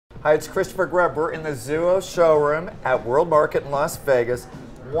Hi, it's Christopher Grubb. We're in the Zuo showroom at World Market in Las Vegas.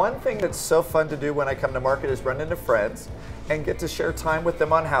 One thing that's so fun to do when I come to market is run into friends and get to share time with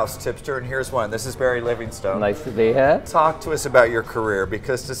them on House Tipster, and here's one. This is Barrie Livingstone. Nice to be here. Talk to us about your career,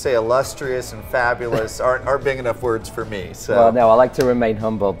 because to say illustrious and fabulous aren't big enough words for me. So. Well, no, I like to remain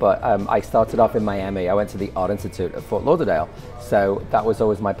humble, but I started off in Miami. I went to the Art Institute at Fort Lauderdale, so that was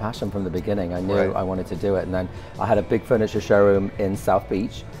always my passion from the beginning. I knew I wanted to do it, and then I had a big furniture showroom in South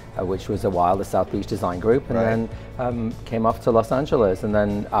Beach, which was a while the South Beach Design Group, and then came off to Los Angeles, and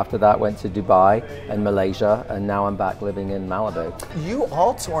then after that went to Dubai and Malaysia, and now I'm back living in Malibu. You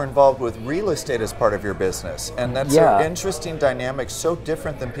also are involved with real estate as part of your business, and that's an interesting dynamic, so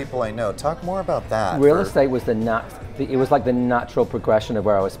different than people I know. Talk more about that. Real estate was it was like the natural progression of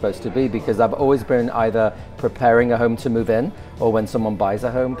where I was supposed to be, because I've always been either preparing a home to move in, or when someone buys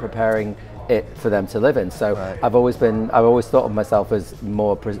a home, preparing it for them to live in. So I've always thought of myself as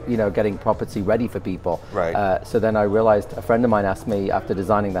more, getting property ready for people. So then I realized, a friend of mine asked me after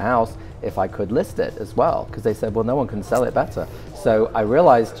designing the house if I could list it as well, because they said, well, no one can sell it better. So I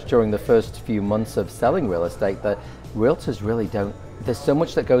realized during the first few months of selling real estate that realtors really don't, there's so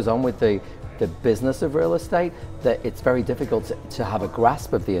much that goes on with the business of real estate that it's very difficult to have a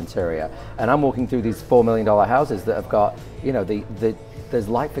grasp of the interior. And I'm walking through these $4 million houses that have got, there's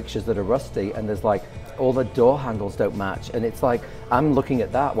light fixtures that are rusty, and there's like all the door handles don't match, and it's like I'm looking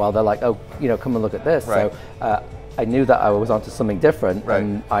at that while they're like, oh, come and look at this. So I knew that I was onto something different,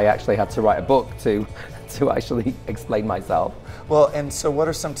 and I actually had to write a book to actually explain myself. Well, and so what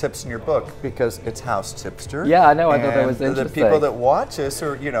are some tips in your book? Because it's House Tipster. Yeah, I know. I thought that was interesting. The people that watch us,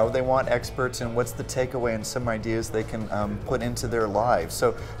 or they want experts, and what's the takeaway and some ideas they can put into their lives.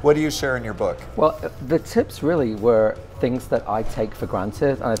 So, what do you share in your book? Well, the tips really were things that I take for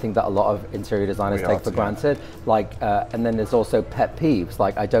granted, and I think that a lot of interior designers take for granted. Like, and then there's also pet peeves.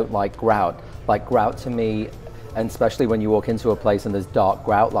 Like, I don't like grout. Like, grout to me, and especially when you walk into a place and there's dark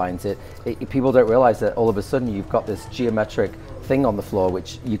grout lines, people don't realize that all of a sudden you've got this geometric thing on the floor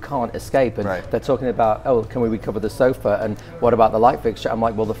which you can't escape, and they're talking about, oh, can we recover the sofa, and what about the light fixture? I'm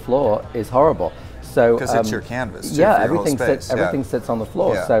like, well, the floor is horrible. So because it's your canvas too, yeah, for your everything sits on the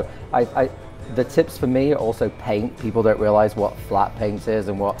floor. So the tips for me are also paint. People don't realize what flat paint is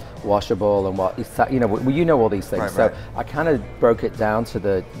and what washable and what, all these things. So I kind of broke it down to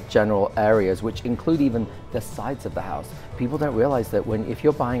the general areas, which include even the sides of the house. People don't realize that if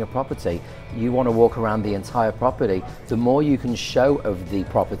you're buying a property, you want to walk around the entire property. The more you can show of the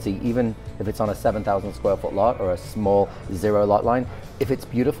property, even if it's on a 7,000 square foot lot or a small 0 lot line, if it's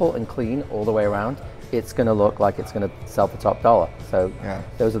beautiful and clean all the way around, it's going to look like it's going to sell for top dollar. So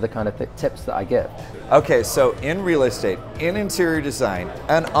those are the kind of tips that I give. Okay, so in real estate, in interior design,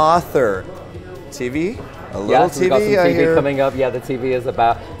 an author, TV, a little TV. We've got some TV coming up. Yeah, the TV is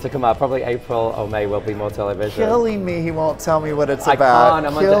about to come out. Probably April or May will be more television. Killing me, he won't tell me what it's about. I can't,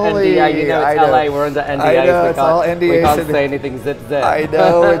 I'm under NDA. You know, it's LA, we're under NDA. I know, it's all NDA. We can't say anything zip. I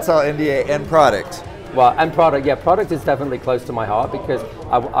know, it's all NDA. And product. Well, and product, product is definitely close to my heart, because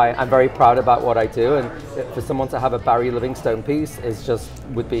I'm very proud about what I do, and for someone to have a Barrie Livingstone piece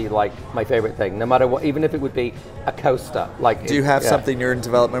would be like my favorite thing, no matter what, even if it would be a coaster. Like, do you have something you're in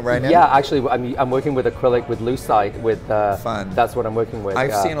development right now? Yeah, actually, I'm working with acrylic, with lucite, with fun. That's what I'm working with.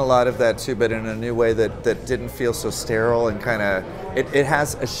 I've seen a lot of that too, but in a new way that didn't feel so sterile, and kind of it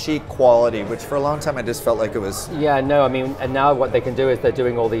has a chic quality, which for a long time I just felt like it was. Yeah, no, I mean, and now what they can do is they're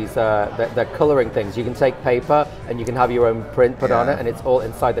doing all these they're coloring things. You can take paper and you can have your own print put on it, and it's all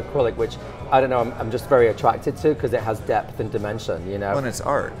inside the acrylic, which I don't know, I'm just very attracted to, because it has depth and dimension, Well, and it's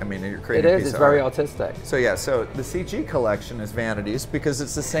art. I mean, you're creating a piece of art. It's very artistic. So the CG collection is vanities, because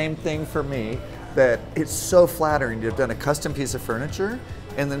it's the same thing for me, that it's so flattering to have done a custom piece of furniture,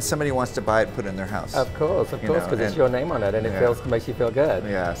 and then somebody wants to buy it and put it in their house. Of course, because it's your name on it, and it makes you feel good.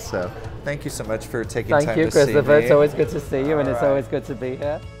 Yeah, so thank you so much for taking time to see me. Thank you, Christopher. It's always good to see you, and it's always good to be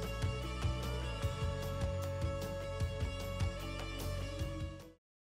here.